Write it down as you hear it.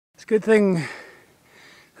Good thing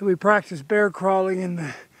that we practice bear crawling in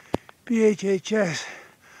the BHHS,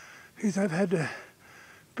 because I've had to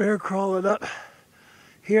bear crawl it up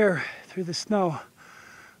here through the snow.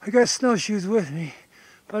 I got snowshoes with me,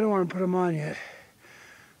 but I don't want to put them on yet.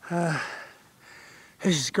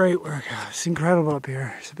 This is great work. It's incredible up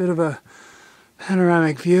here. It's a bit of a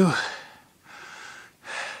panoramic view.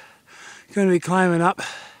 Going to be climbing up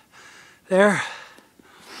there.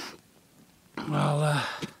 Well,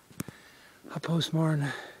 I'll post more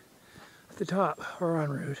at the top or en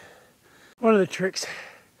route. One of the tricks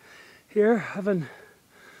here, I've been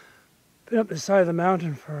up the side of the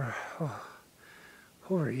mountain for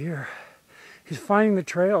over a year, is finding the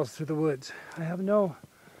trails through the woods.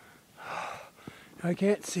 I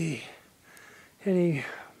can't see any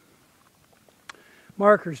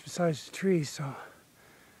markers besides the trees, so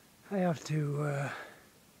I have to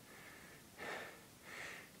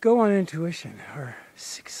go on intuition, or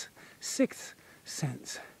sixth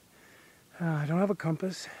sense. I don't have a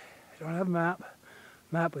compass. I don't have a map.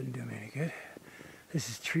 Map wouldn't do me any good. This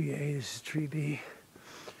is tree A, this is tree B.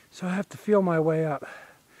 So I have to feel my way up.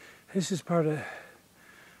 This is part of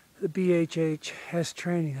the BHHS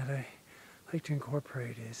training that I like to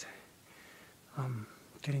incorporate, is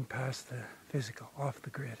getting past the physical, off the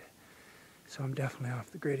grid. So I'm definitely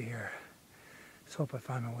off the grid here. Let's hope I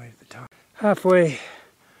find my way to the top. Halfway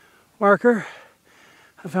marker.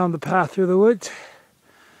 I found the path through the woods.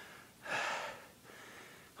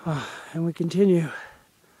 And we continue.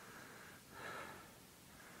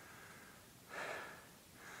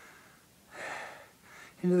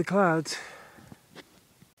 Into the clouds.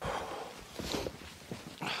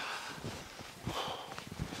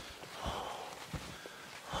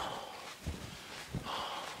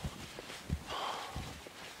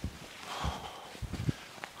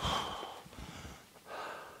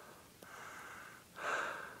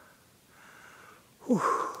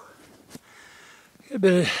 A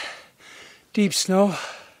bit of deep snow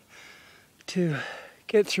to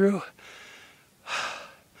get through.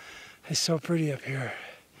 It's so pretty up here.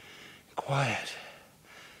 Quiet.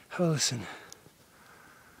 Have a listen.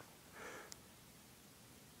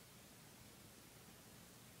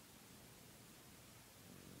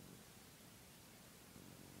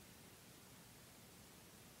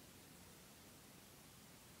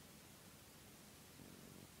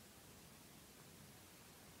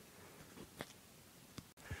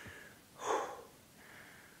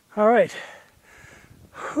 All right.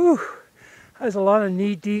 Whew. That's a lot of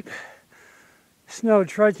knee-deep snow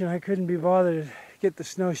trudging. I couldn't be bothered to get the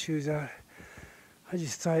snowshoes out. I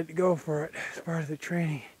just decided to go for it as part of the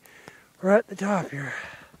training. We're at the top here.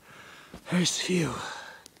 There's the view.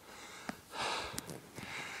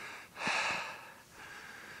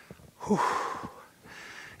 Whew.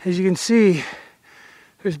 As you can see,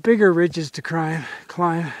 there's bigger ridges to climb.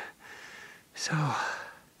 So I'll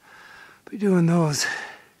be doing those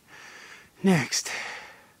next.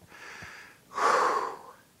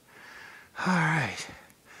 All right,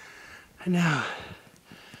 and now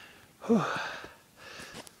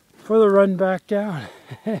for the run back down.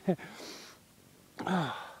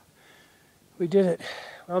 Oh, we did it.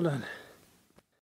 Well done.